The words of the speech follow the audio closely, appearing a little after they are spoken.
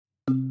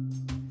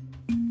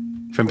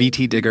From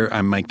VT Digger,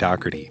 I'm Mike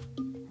Dougherty.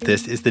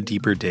 This is The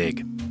Deeper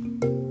Dig.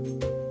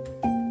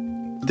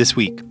 This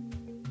week,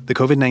 the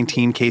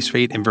COVID-19 case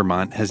rate in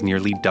Vermont has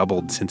nearly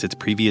doubled since its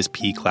previous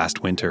peak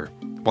last winter,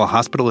 while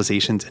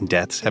hospitalizations and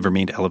deaths have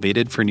remained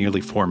elevated for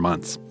nearly 4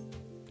 months.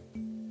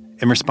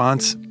 In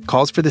response,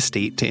 calls for the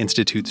state to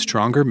institute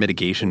stronger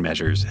mitigation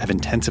measures have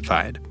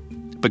intensified,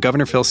 but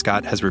Governor Phil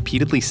Scott has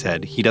repeatedly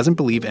said he doesn't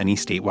believe any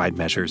statewide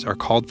measures are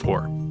called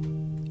for,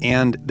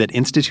 and that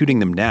instituting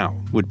them now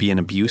would be an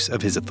abuse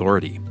of his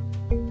authority.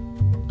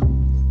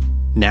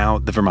 Now,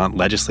 the Vermont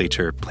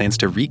legislature plans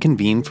to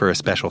reconvene for a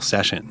special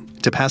session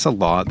to pass a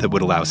law that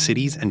would allow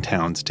cities and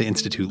towns to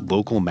institute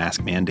local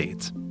mask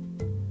mandates.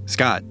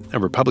 Scott, a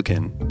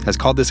Republican, has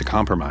called this a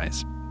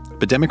compromise,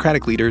 but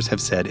Democratic leaders have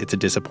said it's a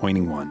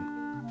disappointing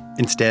one.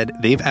 Instead,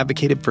 they've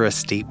advocated for a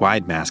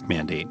statewide mask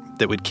mandate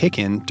that would kick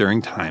in during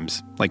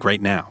times like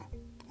right now,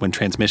 when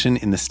transmission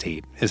in the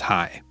state is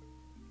high.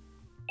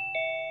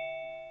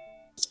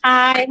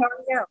 Hi, how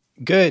are you?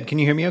 Good. Can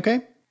you hear me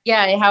okay?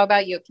 Yeah, how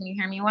about you? Can you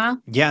hear me well?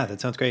 Yeah,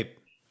 that sounds great.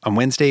 On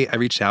Wednesday, I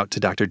reached out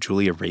to Dr.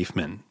 Julia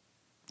Raifman.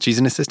 She's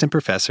an assistant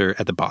professor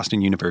at the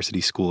Boston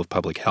University School of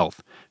Public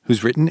Health,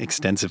 who's written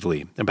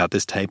extensively about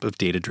this type of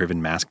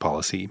data-driven mask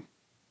policy.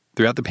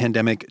 Throughout the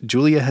pandemic,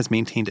 Julia has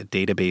maintained a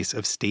database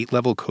of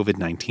state-level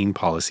COVID-19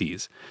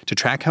 policies to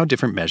track how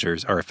different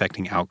measures are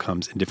affecting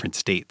outcomes in different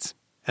states.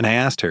 And I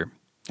asked her,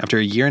 after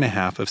a year and a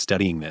half of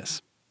studying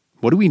this,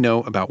 what do we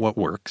know about what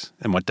works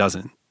and what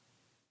doesn't?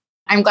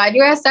 I'm glad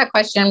you asked that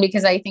question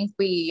because I think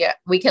we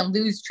can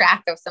lose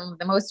track of some of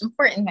the most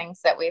important things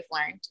that we've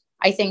learned.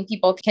 I think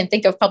people can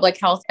think of public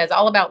health as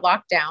all about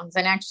lockdowns,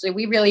 and actually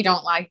we really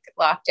don't like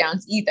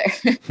lockdowns either.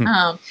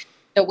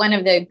 So one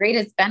of the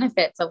greatest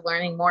benefits of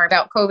learning more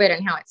about COVID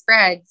and how it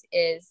spreads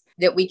is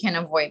that we can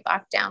avoid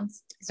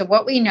lockdowns. So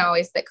what we know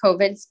is that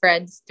COVID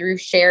spreads through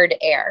shared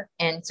air.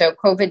 And so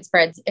COVID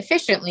spreads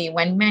efficiently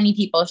when many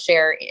people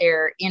share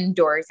air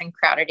indoors in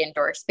crowded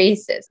indoor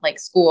spaces like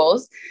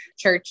schools,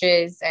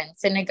 churches, and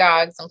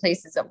synagogues and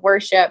places of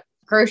worship,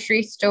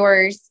 grocery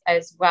stores,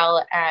 as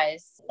well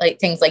as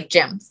things like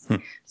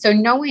gyms. So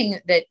knowing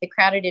that the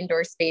crowded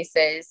indoor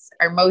spaces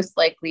are most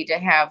likely to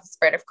have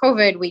spread of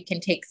COVID, we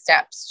can take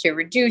steps to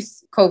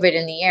reduce COVID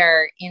in the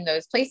air in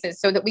those places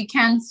so that we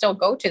can still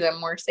go to them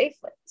more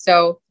safely.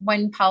 So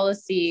one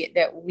policy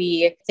that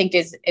we think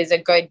is a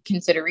good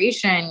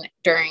consideration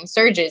during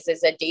surges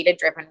is a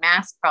data-driven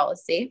mask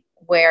policy,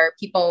 where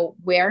people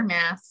wear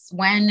masks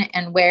when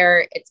and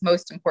where it's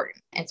most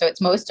important. And so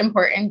it's most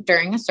important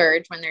during a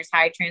surge when there's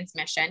high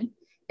transmission.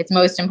 It's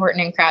most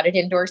important in crowded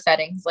indoor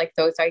settings like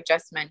those I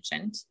just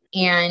mentioned.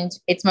 And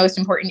it's most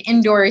important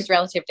indoors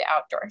relative to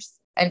outdoors.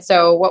 And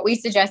so what we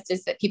suggest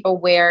is that people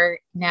wear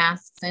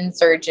masks in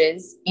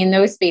surges in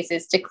those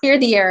spaces to clear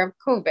the air of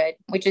COVID,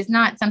 which is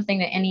not something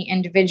that any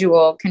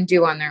individual can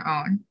do on their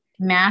own.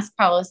 Mask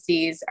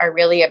policies are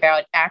really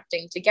about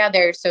acting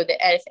together so that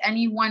if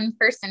any one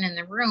person in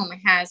the room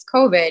has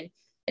COVID,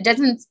 it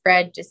doesn't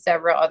spread to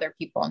several other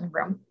people in the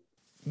room.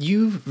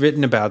 You've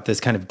written about this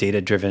kind of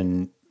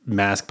data-driven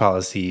mask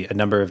policy a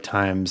number of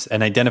times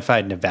and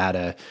identified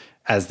Nevada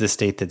as the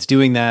state that's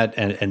doing that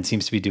and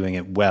seems to be doing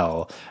it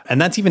well.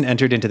 And that's even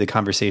entered into the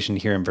conversation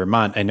here in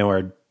Vermont. I know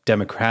our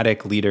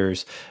Democratic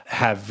leaders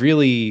have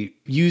really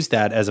used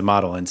that as a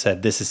model and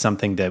said, this is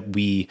something that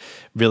we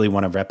really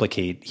want to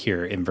replicate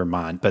here in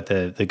Vermont, but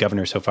the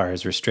governor so far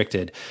has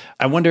restricted.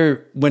 I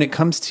wonder, when it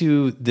comes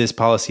to this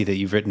policy that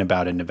you've written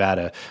about in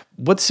Nevada,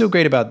 what's so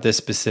great about this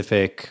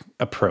specific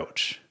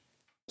approach?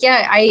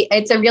 Yeah,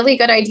 it's a really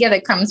good idea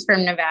that comes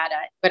from Nevada.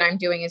 What I'm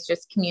doing is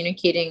just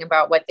communicating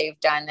about what they've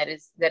done. That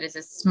is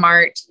a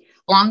smart,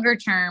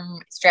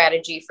 longer-term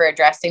strategy for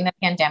addressing the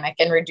pandemic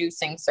and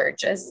reducing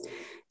surges.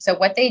 So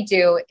what they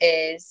do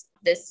is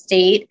the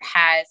state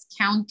has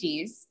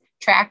counties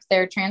track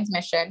their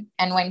transmission.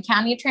 And when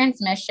county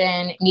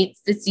transmission meets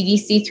the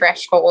CDC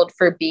threshold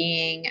for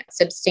being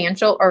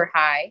substantial or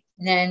high,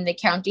 then the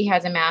county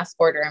has a mask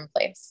order in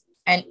place.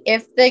 And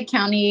if the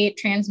county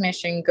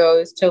transmission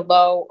goes to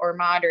low or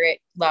moderate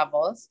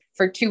levels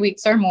for 2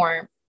 weeks or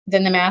more,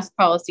 then the mask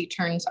policy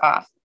turns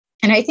off.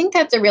 And I think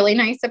that's a really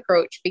nice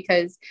approach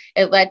because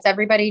it lets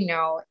everybody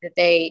know that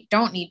they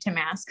don't need to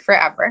mask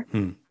forever.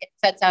 It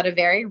sets out a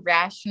very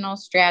rational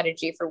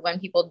strategy for when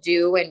people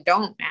do and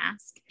don't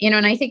mask.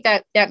 And I think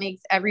that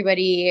makes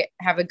everybody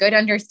have a good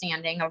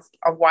understanding of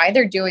why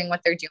they're doing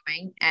what they're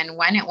doing and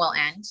when it will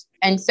end.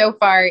 And so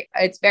far,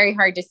 it's very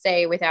hard to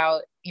say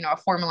without a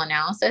formal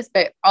analysis,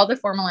 but all the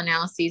formal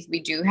analyses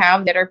we do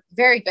have that are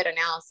very good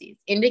analyses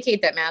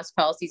indicate that mask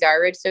policies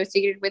are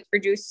associated with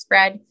reduced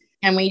spread.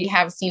 And we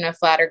have seen a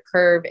flatter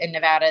curve in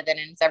Nevada than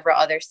in several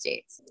other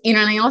states. And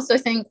I also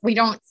think we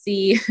don't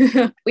see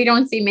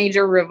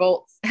major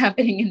revolts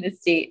happening in the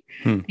state.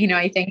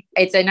 I think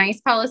it's a nice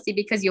policy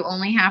because you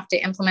only have to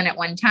implement it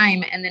one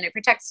time, and then it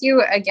protects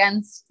you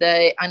against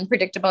the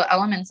unpredictable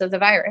elements of the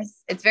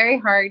virus. It's very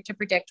hard to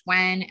predict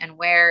when and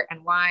where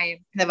and why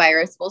the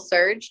virus will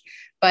surge.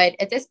 But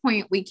at this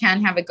point, we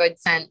can have a good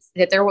sense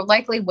that there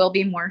likely will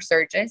be more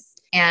surges.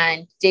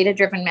 And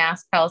data-driven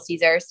mask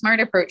policies are a smart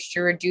approach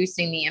to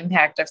reducing the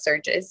impact of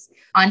surges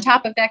on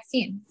top of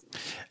vaccines.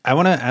 I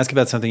want to ask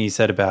about something you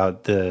said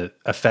about the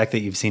effect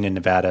that you've seen in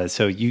Nevada.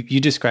 So you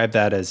described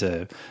that as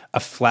a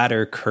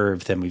flatter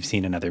curve than we've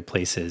seen in other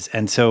places.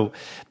 And so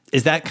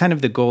is that kind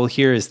of the goal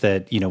here, is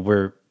that,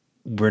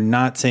 we're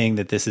not saying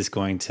that this is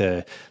going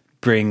to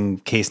bring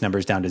case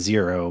numbers down to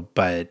zero,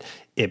 but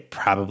it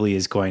probably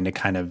is going to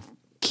kind of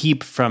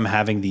keep from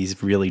having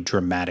these really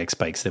dramatic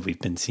spikes that we've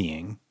been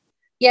seeing?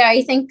 Yeah,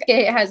 I think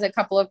it has a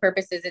couple of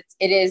purposes.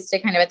 It is to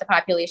kind of at the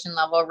population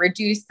level,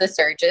 reduce the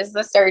surges.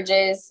 The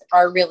surges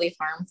are really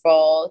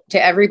harmful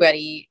to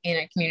everybody in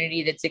a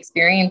community that's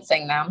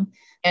experiencing them,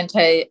 and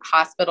to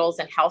hospitals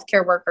and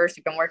healthcare workers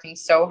who've been working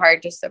so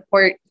hard to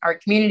support our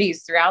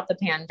communities throughout the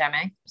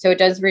pandemic. So it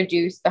does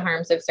reduce the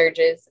harms of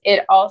surges.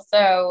 It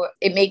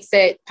makes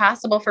it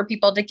possible for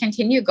people to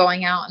continue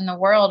going out in the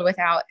world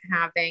without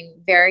having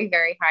very,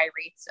 very high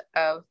rates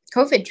of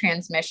COVID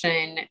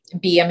transmission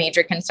be a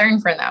major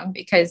concern for them.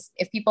 Because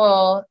if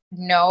people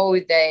know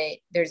that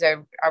there's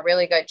a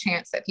really good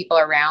chance that people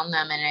around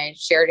them in a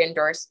shared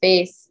indoor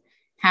space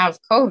have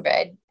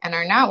COVID and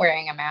are not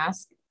wearing a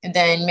mask,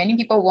 then many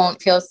people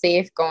won't feel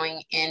safe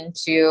going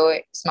into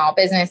small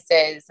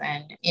businesses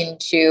and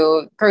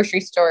into grocery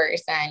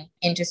stores and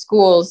into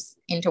schools,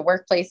 into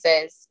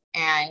workplaces.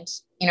 And,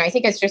 I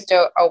think it's just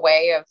a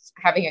way of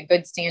having a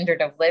good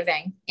standard of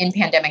living in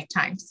pandemic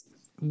times.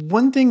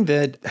 One thing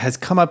that has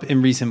come up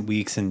in recent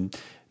weeks, and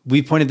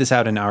we pointed this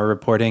out in our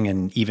reporting,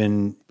 and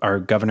even our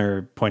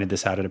governor pointed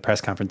this out at a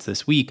press conference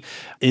this week,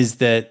 is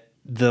that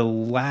the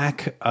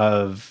lack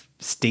of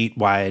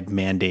statewide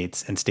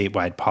mandates and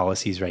statewide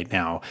policies right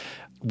now,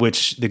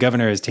 which the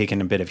governor has taken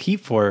a bit of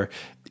heat for,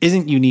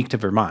 isn't unique to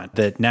Vermont.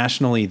 That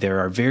nationally, there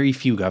are very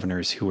few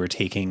governors who are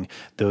taking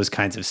those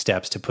kinds of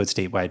steps to put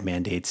statewide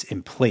mandates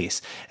in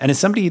place. And as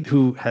somebody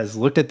who has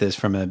looked at this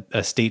from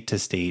a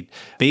state-to-state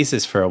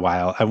basis for a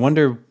while, I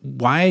wonder,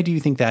 why do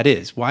you think that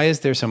is? Why is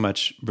there so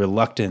much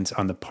reluctance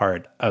on the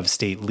part of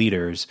state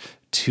leaders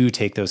to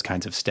take those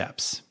kinds of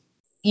steps?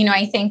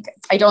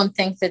 I don't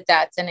think that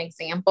that's an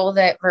example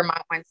that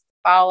Vermont wants to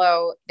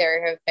follow.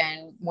 There have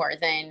been more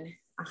than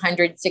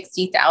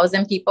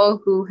 160,000 people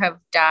who have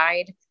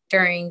died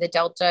during the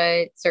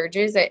Delta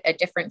surges at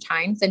different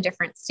times in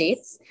different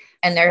states.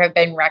 And there have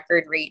been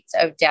record rates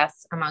of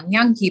deaths among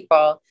young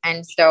people.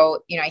 And so,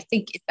 I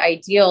think it's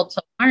ideal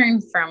to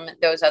learn from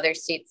those other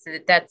states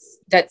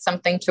that's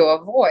something to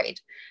avoid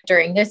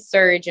during this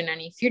surge and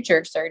any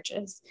future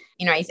surges.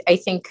 I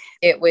think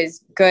it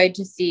was good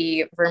to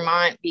see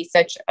Vermont be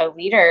such a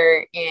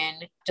leader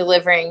in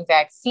delivering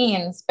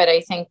vaccines. But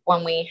I think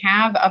when we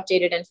have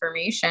updated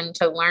information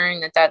to learn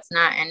that that's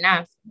not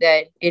enough,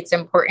 that it's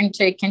important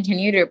to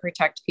continue to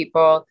protect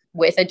people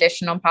with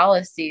additional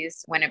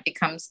policies when it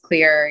becomes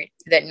clear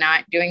that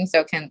not doing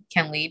so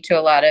can lead to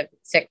a lot of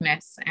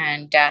sickness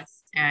and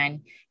death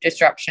and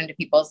disruption to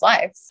people's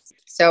lives.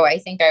 So I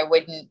think I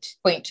wouldn't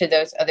point to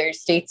those other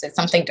states as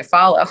something to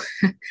follow.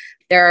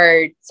 There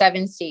are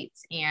 7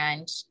 states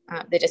and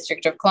the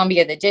District of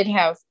Columbia that did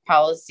have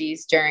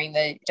policies during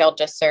the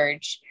Delta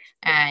surge.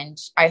 And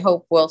I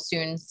hope we'll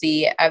soon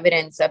see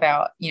evidence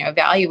about,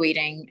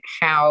 evaluating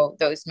how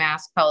those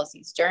mask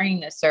policies during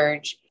the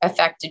surge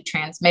affected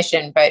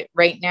transmission. But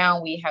right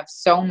now we have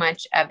so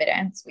much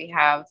evidence. We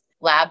have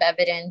lab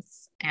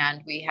evidence,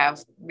 and we have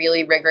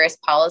really rigorous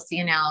policy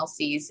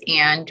analyses,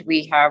 and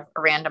we have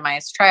a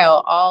randomized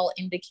trial, all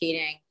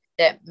indicating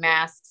that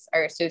masks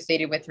are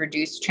associated with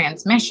reduced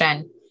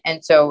transmission.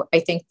 And so I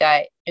think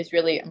that is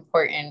really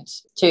important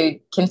to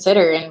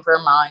consider in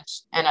Vermont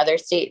and other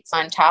states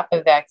on top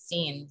of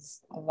vaccines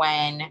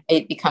when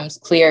it becomes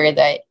clear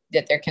that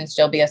there can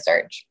still be a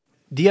surge.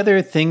 The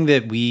other thing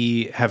that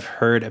we have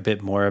heard a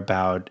bit more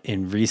about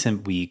in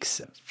recent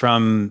weeks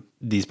from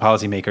these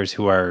policymakers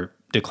who are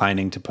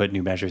declining to put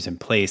new measures in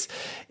place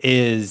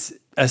is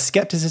a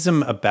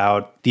skepticism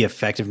about the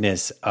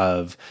effectiveness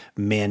of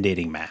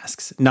mandating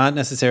masks. Not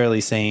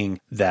necessarily saying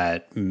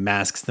that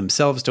masks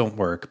themselves don't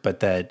work, but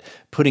that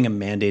putting a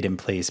mandate in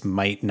place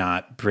might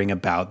not bring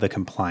about the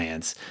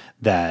compliance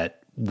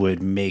that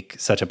would make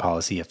such a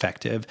policy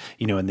effective.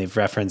 And they've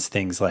referenced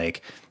things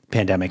like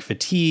pandemic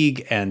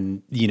fatigue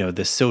and,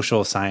 the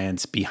social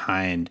science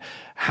behind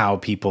how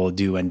people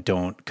do and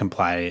don't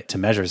comply to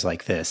measures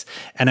like this.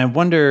 And I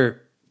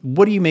wonder,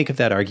 what do you make of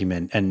that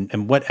argument,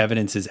 and what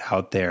evidence is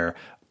out there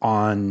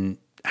on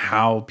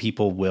how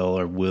people will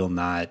or will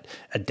not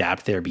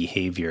adapt their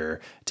behavior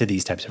to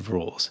these types of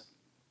rules?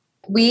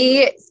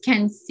 We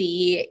can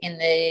see in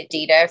the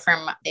data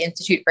from the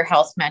Institute for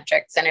Health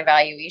Metrics and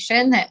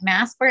Evaluation that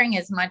mask wearing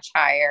is much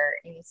higher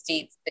in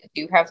states that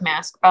do have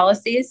mask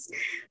policies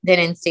than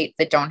in states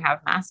that don't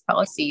have mask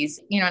policies.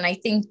 And I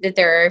think that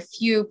there are a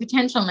few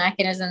potential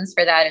mechanisms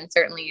for that. And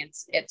certainly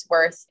it's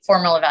worth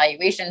formal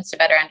evaluations to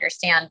better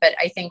understand. But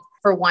I think,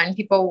 for one,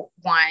 people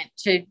want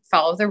to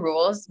follow the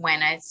rules.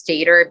 When a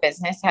state or a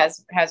business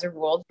has a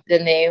rule,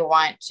 then they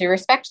want to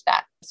respect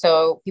that.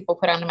 So people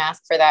put on a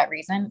mask for that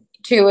reason.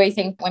 2, I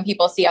think when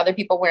people see other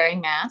people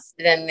wearing masks,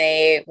 then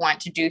they want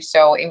to do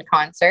so in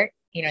concert.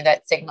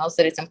 that signals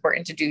that it's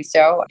important to do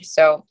so.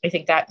 So I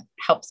think that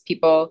helps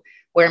people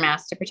wear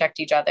masks to protect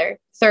each other.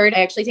 Third,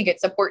 I actually think it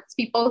supports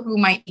people who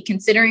might be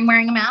considering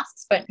wearing a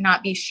mask, but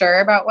not be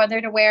sure about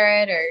whether to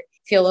wear it or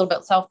feel a little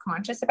bit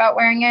self-conscious about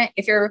wearing it.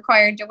 If you're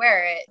required to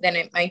wear it, then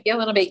it might be a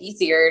little bit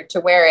easier to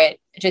wear it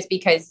just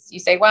because you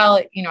say,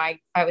 well,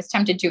 I was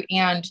tempted to,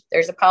 and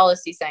there's a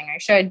policy saying I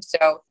should.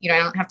 So, I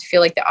don't have to feel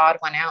like the odd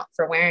one out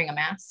for wearing a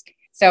mask.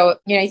 So,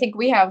 I think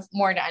we have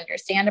more to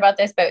understand about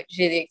this, but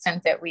to the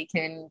extent that we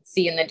can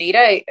see in the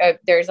data,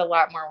 there's a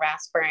lot more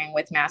mask wearing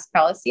with mask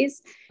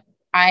policies.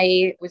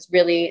 I was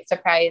really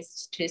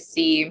surprised to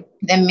see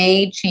the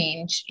May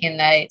change in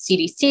the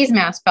CDC's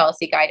mask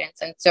policy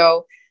guidance. And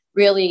so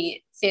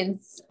really,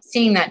 since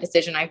seeing that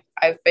decision,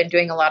 I've been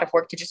doing a lot of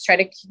work to just try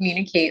to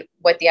communicate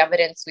what the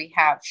evidence we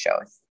have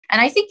shows.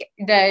 And I think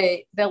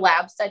the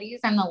lab studies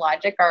and the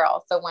logic are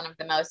also one of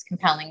the most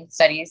compelling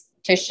studies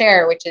to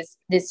share, which is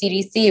the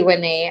CDC,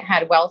 when they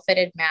had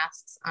well-fitted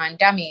masks on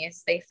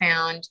dummies, they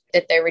found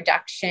that the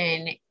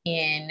reduction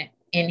in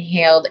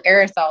inhaled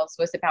aerosols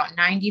was about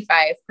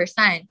 95%.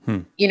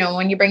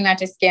 When you bring that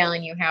to scale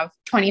and you have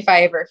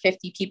 25 or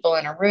 50 people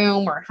in a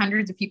room or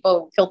hundreds of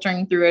people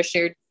filtering through a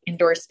shared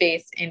indoor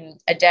space in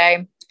a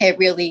day, it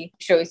really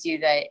shows you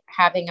that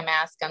having a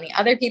mask on the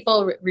other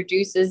people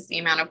reduces the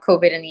amount of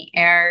COVID in the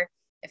air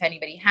if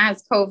anybody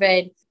has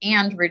COVID,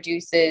 and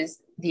reduces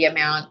the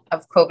amount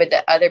of COVID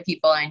that other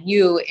people and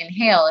you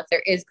inhale if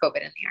there is COVID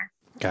in the air.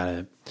 Got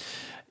it.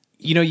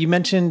 You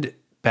mentioned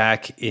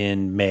back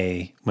in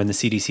May when the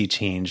CDC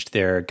changed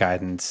their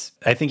guidance,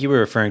 I think you were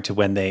referring to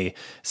when they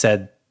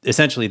said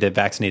essentially that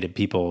vaccinated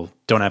people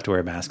don't have to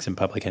wear masks in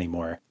public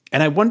anymore.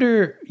 And I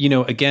wonder,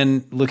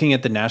 again, looking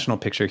at the national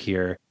picture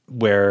here,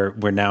 where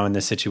we're now in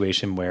this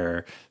situation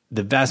where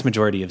the vast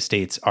majority of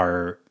states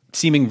are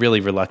seeming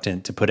really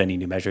reluctant to put any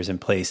new measures in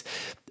place.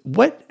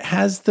 What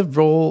has the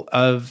role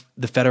of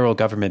the federal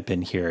government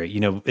been here?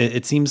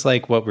 It seems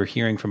like what we're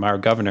hearing from our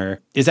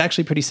governor is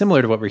actually pretty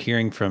similar to what we're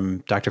hearing from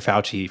Dr.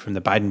 Fauci, from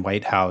the Biden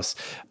White House.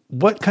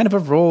 What kind of a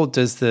role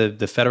does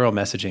the federal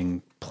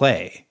messaging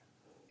play?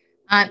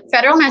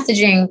 Federal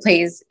messaging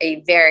plays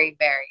a very,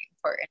 very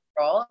important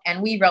role.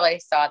 And we really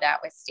saw that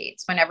with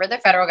states. Whenever the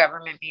federal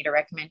government made a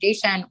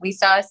recommendation, we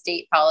saw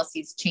state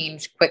policies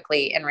change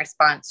quickly in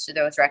response to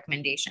those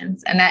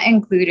recommendations. And that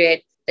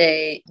included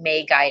the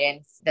May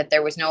guidance that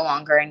there was no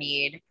longer a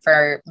need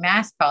for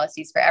mask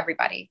policies for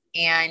everybody.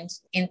 And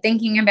in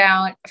thinking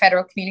about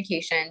federal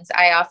communications,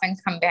 I often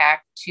come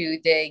back to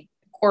the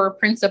core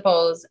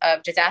principles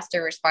of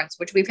disaster response,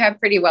 which we've had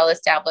pretty well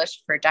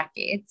established for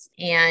decades.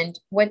 And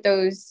what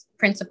those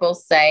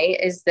principles say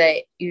is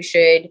that you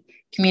should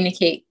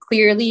communicate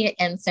clearly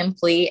and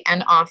simply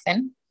and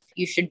often.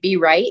 You should be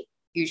right.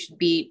 You should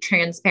be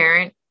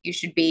transparent. You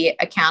should be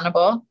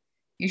accountable.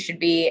 You should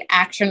be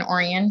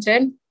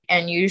action-oriented.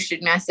 And you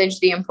should message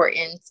the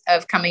importance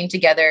of coming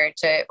together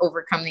to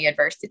overcome the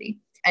adversity.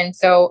 And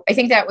so I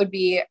think that would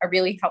be a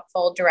really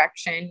helpful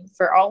direction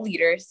for all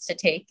leaders to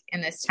take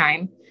in this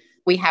time.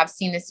 We have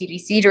seen the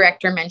CDC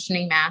director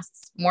mentioning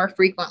masks more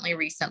frequently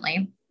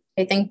recently.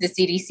 I think the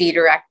CDC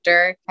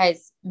director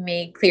has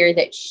made clear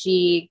that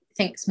she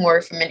thinks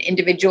more from an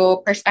individual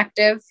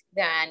perspective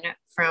than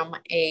from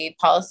a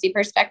policy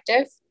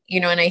perspective.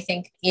 And I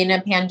think in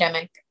a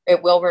pandemic,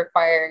 it will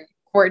require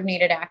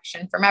coordinated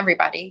action from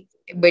everybody,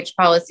 which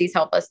policies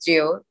help us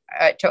do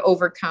to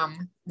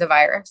overcome the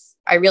virus.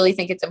 I really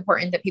think it's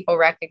important that people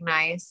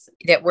recognize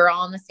that we're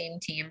all on the same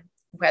team,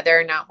 whether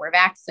or not we're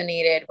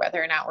vaccinated,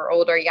 whether or not we're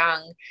old or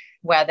young,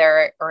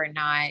 whether or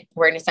not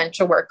we're an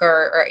essential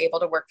worker or able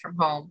to work from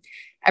home.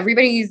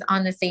 Everybody's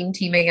on the same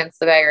team against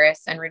the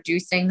virus, and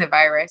reducing the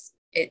virus,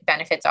 it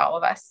benefits all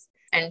of us.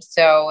 And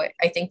so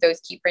I think those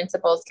key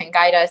principles can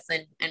guide us,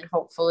 and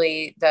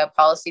hopefully the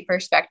policy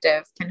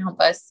perspective can help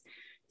us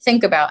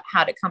think about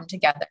how to come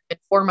together and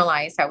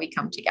formalize how we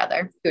come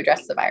together to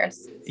address the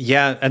virus.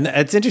 Yeah. And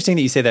it's interesting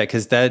that you say that,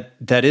 because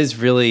that is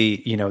really,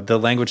 the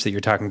language that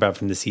you're talking about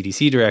from the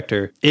CDC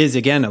director is,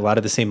 again, a lot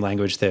of the same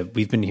language that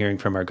we've been hearing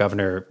from our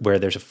governor, where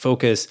there's a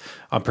focus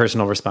on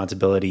personal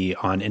responsibility,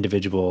 on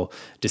individual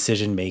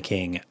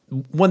decision-making.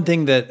 One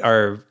thing that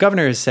our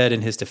governor has said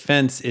in his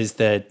defense is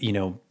that,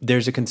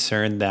 there's a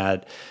concern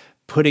that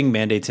putting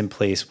mandates in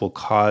place will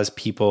cause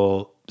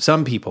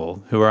some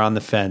people who are on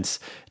the fence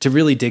to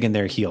really dig in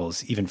their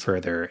heels even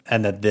further,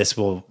 and that this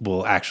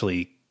will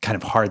actually kind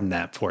of harden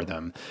that for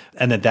them,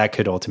 and that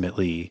could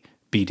ultimately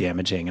be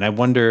damaging. And I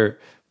wonder,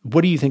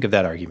 what do you think of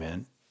that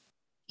argument?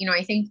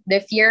 I think the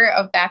fear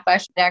of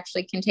backlash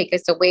actually can take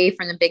us away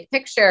from the big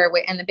picture.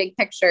 And the big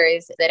picture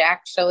is that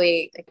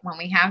actually, when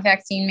we have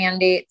vaccine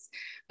mandates,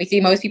 we see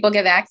most people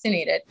get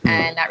vaccinated,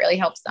 and that really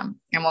helps them.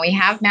 And when we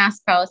have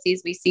mask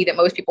policies, we see that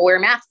most people wear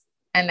masks,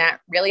 and that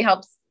really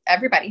helps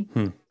everybody.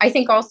 I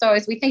think also,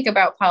 as we think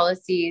about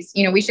policies,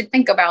 we should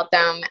think about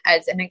them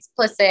as an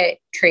explicit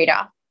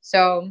trade-off.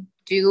 So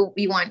do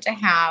we want to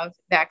have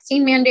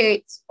vaccine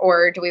mandates,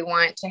 or do we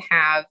want to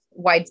have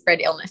widespread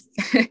illness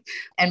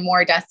and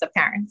more deaths of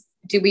parents?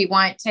 Do we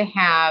want to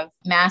have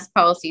mask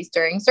policies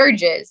during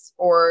surges,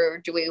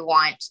 or do we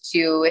want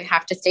to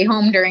have to stay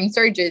home during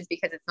surges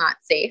because it's not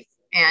safe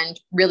and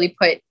really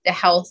put the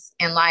health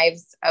and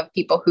lives of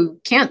people who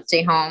can't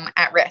stay home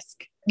at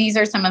risk? These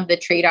are some of the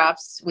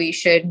trade-offs we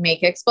should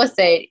make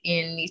explicit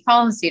in these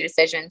policy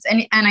decisions.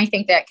 And I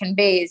think that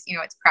conveys,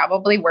 it's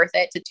probably worth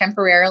it to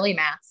temporarily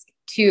mask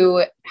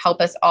to help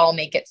us all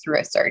make it through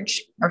a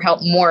surge, or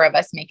help more of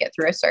us make it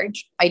through a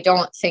surge. I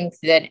don't think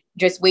that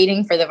just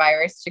waiting for the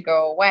virus to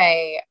go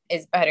away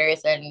is better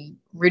than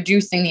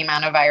reducing the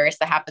amount of virus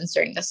that happens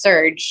during the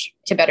surge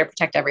to better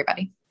protect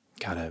everybody.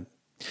 Got it.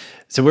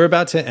 So we're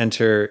about to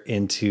enter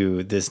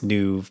into this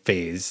new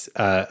phase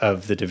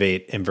of the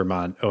debate in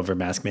Vermont over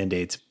mask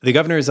mandates. The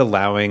governor is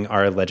allowing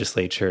our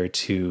legislature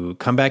to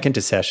come back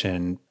into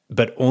session,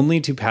 but only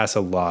to pass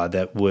a law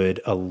that would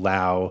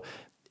allow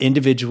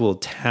individual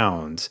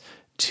towns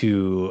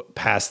to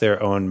pass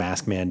their own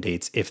mask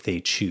mandates if they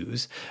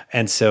choose.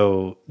 And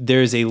so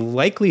there's a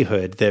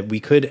likelihood that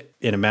we could,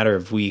 in a matter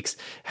of weeks,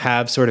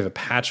 have sort of a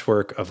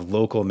patchwork of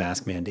local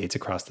mask mandates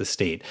across the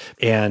state.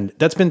 And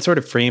that's been sort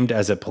of framed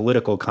as a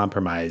political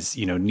compromise.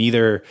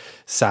 Neither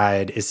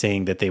side is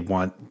saying that they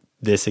want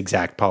this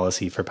exact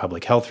policy for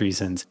public health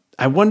reasons.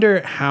 I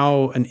wonder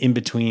how an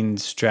in-between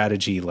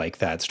strategy like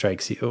that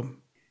strikes you.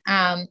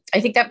 I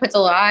think that puts a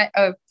lot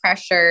of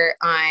pressure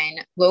on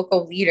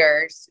local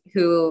leaders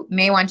who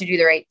may want to do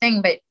the right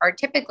thing, but are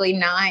typically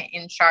not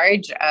in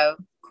charge of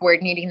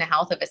coordinating the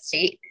health of a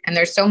state. And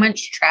there's so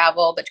much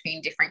travel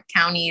between different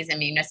counties and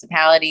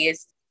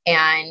municipalities.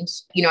 And,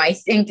 I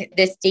think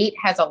the state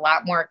has a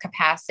lot more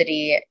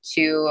capacity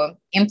to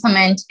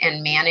implement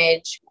and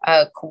manage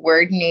a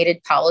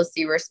coordinated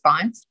policy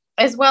response,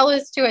 as well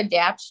as to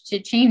adapt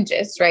to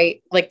changes,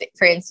 right? Like,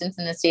 for instance,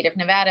 in the state of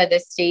Nevada, the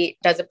state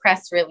does a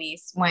press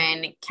release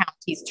when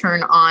counties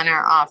turn on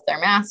or off their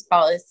mask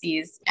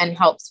policies, and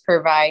helps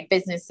provide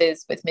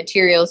businesses with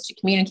materials to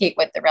communicate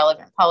what the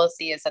relevant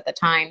policy is at the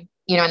time.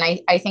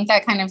 And I think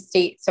that kind of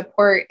state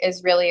support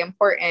is really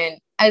important,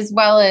 as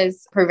well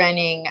as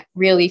preventing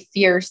really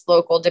fierce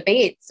local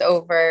debates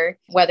over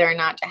whether or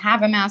not to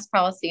have a mask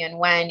policy and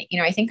when.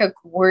 I think a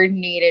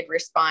coordinated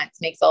response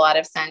makes a lot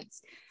of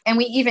sense. And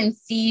we even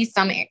see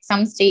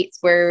some states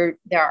where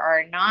there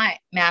are not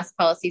mask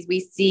policies. We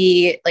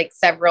see like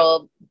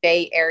several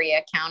Bay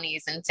Area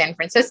counties in San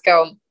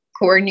Francisco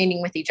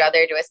coordinating with each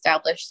other to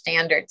establish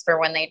standards for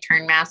when they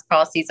turn mask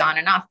policies on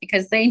and off,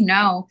 because they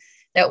know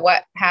that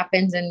what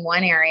happens in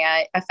one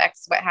area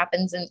affects what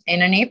happens in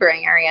a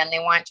neighboring area, and they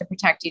want to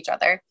protect each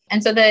other.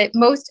 And so the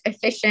most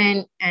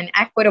efficient and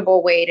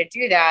equitable way to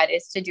do that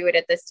is to do it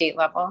at the state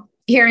level.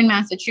 Here in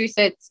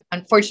Massachusetts,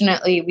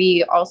 unfortunately,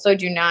 we also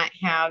do not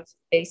have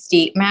a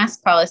state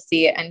mask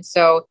policy. And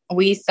so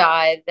we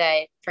saw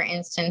that, for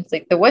instance,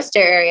 like the Worcester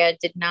area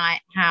did not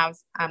have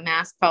a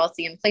mask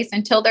policy in place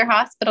until their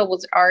hospital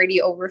was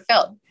already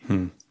overfilled.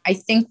 I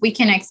think we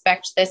can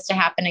expect this to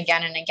happen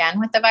again and again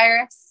with the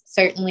virus.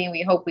 Certainly,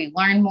 we hope we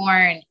learn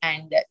more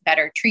and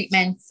better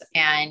treatments,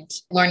 and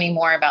learning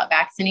more about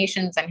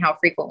vaccinations and how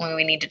frequently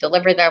we need to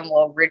deliver them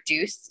will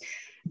reduce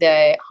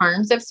the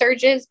harms of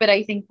surges. But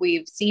I think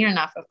we've seen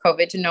enough of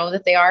COVID to know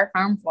that they are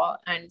harmful.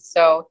 And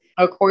so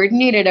a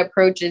coordinated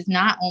approach is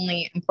not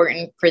only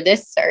important for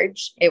this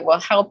surge, it will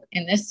help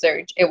in this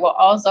surge. It will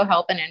also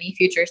help in any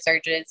future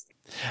surges.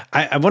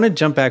 I want to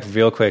jump back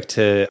real quick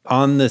to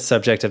on the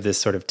subject of this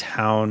sort of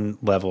town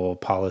level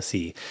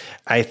policy.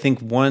 I think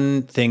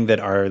one thing that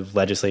our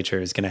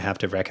legislature is going to have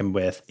to reckon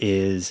with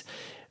is,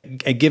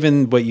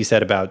 given what you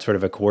said about sort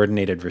of a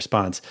coordinated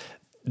response,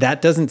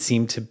 that doesn't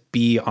seem to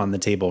be on the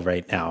table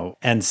right now.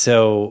 And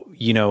so,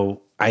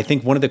 I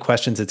think one of the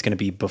questions that's going to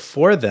be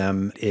before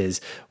them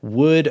is,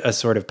 would a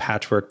sort of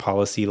patchwork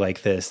policy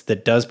like this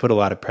that does put a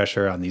lot of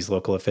pressure on these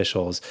local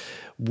officials,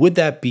 would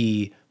that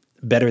be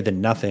better than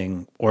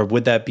nothing, or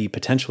would that be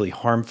potentially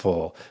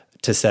harmful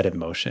to set in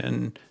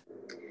motion?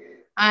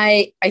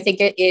 I think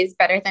it is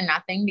better than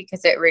nothing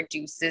because it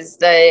reduces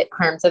the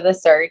harms of the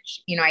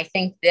surge. I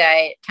think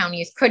that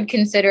counties could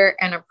consider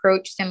an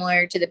approach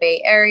similar to the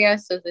Bay Area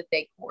so that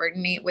they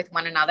coordinate with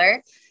one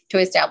another to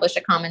establish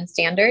a common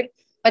standard.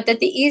 But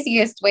that the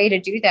easiest way to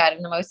do that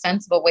and the most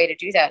sensible way to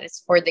do that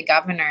is for the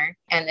governor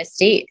and the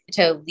state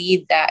to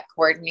lead that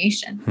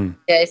coordination.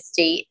 The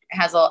state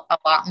has a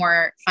lot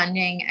more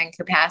funding and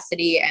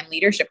capacity and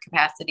leadership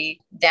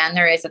capacity than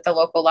there is at the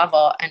local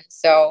level. And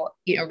so,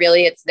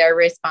 really it's their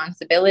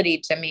responsibility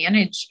to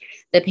manage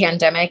the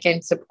pandemic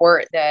and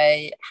support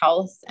the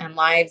health and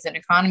lives and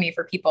economy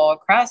for people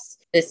across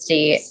the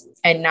state,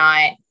 and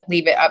not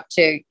leave it up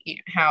to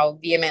how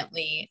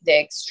vehemently the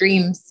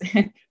extremes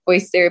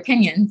voice their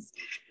opinions.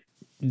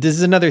 This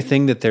is another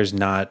thing that there's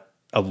not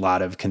a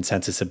lot of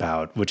consensus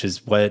about, which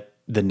is what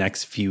the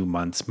next few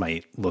months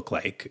might look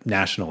like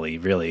nationally,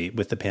 really,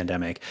 with the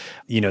pandemic.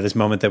 This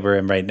moment that we're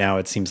in right now,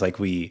 it seems like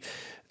we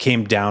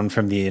came down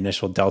from the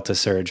initial Delta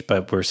surge,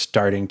 but we're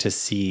starting to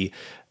see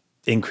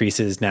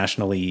increases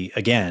nationally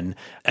again.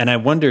 And I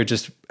wonder,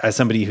 just as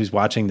somebody who's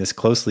watching this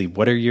closely,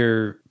 what are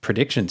your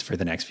predictions for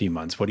the next few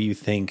months? What do you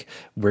think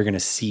we're going to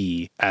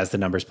see as the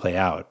numbers play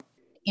out?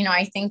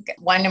 I think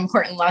one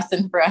important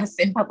lesson for us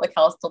in public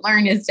health to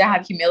learn is to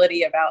have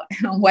humility about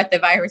what the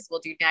virus will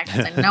do next,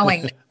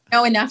 and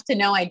know enough to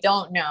know I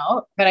don't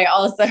know, but I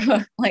also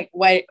like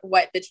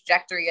what the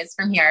trajectory is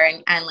from here,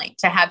 and like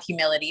to have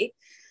humility.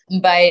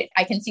 But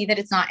I can see that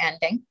it's not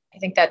ending. I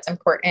think that's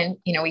important.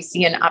 We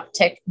see an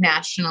uptick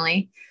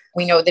nationally.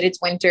 We know that it's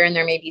winter and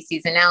there may be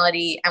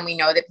seasonality, and we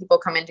know that people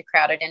come into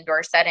crowded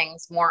indoor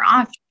settings more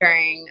often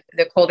during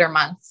the colder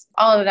months.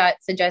 All of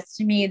that suggests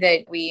to me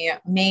that we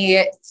may,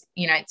 it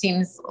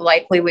seems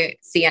likely we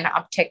see an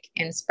uptick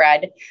in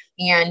spread,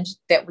 and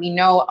that we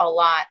know a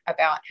lot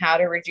about how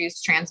to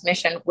reduce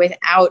transmission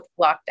without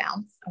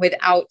lockdowns,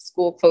 without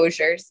school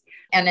closures.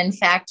 And in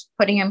fact,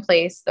 putting in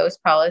place those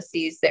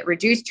policies that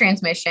reduce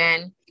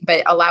transmission,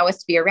 but allow us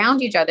to be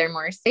around each other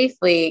more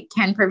safely,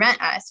 can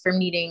prevent us from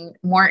needing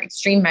more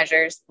extreme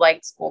measures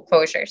like school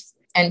closures.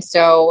 And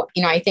so,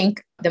 I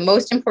think the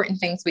most important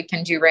things we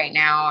can do right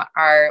now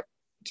are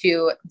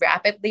to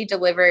rapidly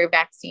deliver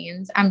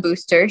vaccines and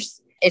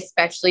boosters,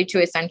 especially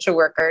to essential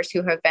workers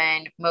who have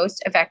been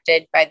most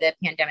affected by the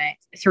pandemic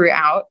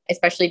throughout,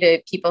 especially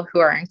to people who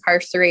are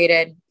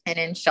incarcerated and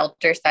in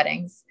shelter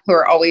settings, who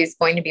are always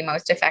going to be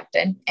most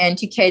affected, and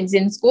to kids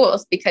in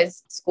schools,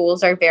 because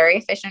schools are very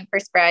efficient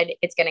for spread.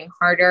 It's getting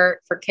harder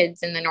for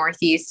kids in the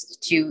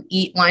Northeast to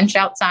eat lunch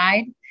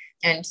outside.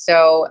 And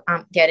so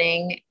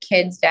getting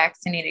kids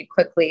vaccinated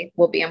quickly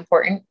will be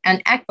important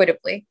and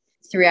equitably.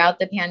 Throughout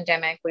the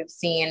pandemic, we've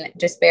seen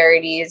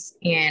disparities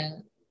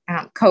in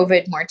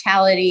COVID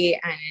mortality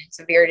and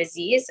severe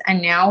disease. And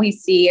now we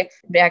see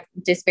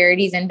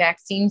disparities in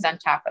vaccines on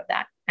top of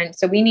that. And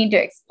so we need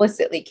to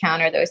explicitly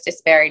counter those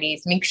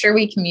disparities, make sure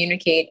we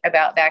communicate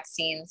about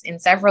vaccines in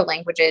several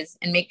languages,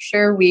 and make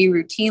sure we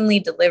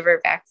routinely deliver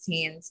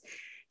vaccines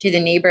to the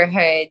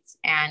neighborhoods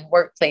and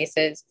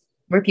workplaces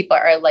where people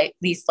are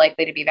least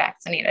likely to be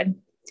vaccinated.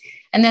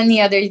 And then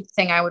the other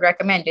thing I would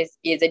recommend is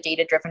a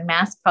data-driven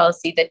mask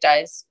policy that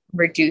does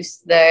reduce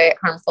the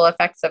harmful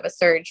effects of a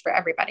surge for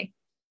everybody.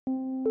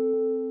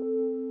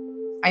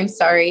 I'm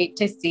sorry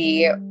to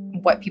see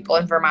what people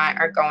in Vermont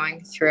are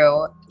going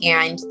through,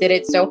 and that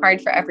it's so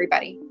hard for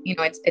everybody.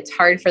 It's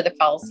hard for the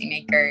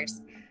policymakers.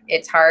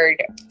 It's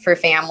hard for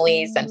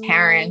families and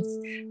parents.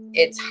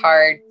 It's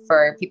hard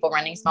for people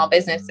running small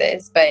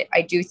businesses. But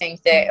I do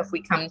think that if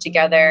we come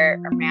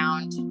together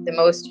around the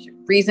most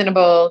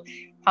reasonable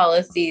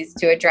policies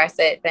to address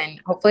it, then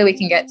hopefully we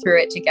can get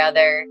through it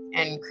together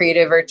and create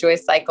a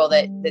virtuous cycle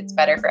that's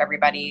better for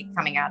everybody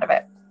coming out of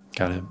it.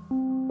 Got it.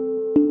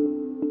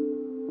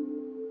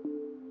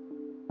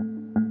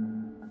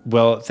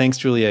 Well, thanks,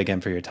 Julia,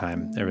 again for your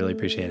time. I really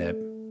appreciate it.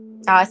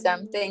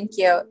 Awesome. Thank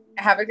you.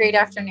 Have a great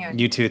afternoon.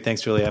 You too.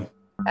 Thanks, Julia.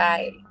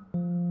 Bye.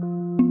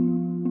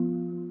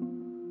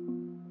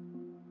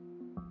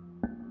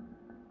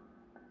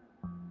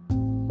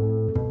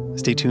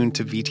 Stay tuned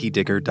to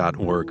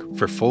vtdigger.org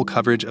for full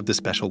coverage of the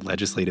special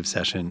legislative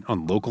session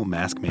on local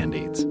mask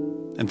mandates.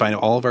 And find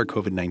all of our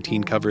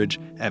COVID-19 coverage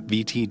at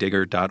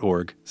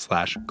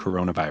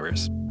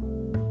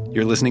vtdigger.org/coronavirus.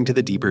 You're listening to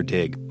The Deeper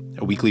Dig,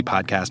 a weekly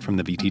podcast from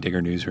the VT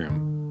Digger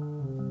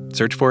newsroom.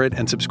 Search for it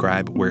and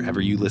subscribe wherever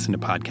you listen to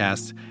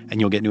podcasts,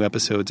 and you'll get new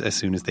episodes as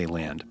soon as they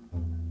land.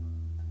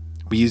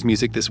 We use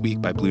music this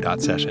week by Blue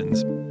Dot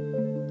Sessions.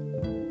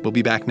 We'll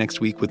be back next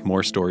week with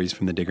more stories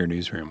from the Digger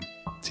newsroom.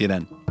 See you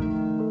then.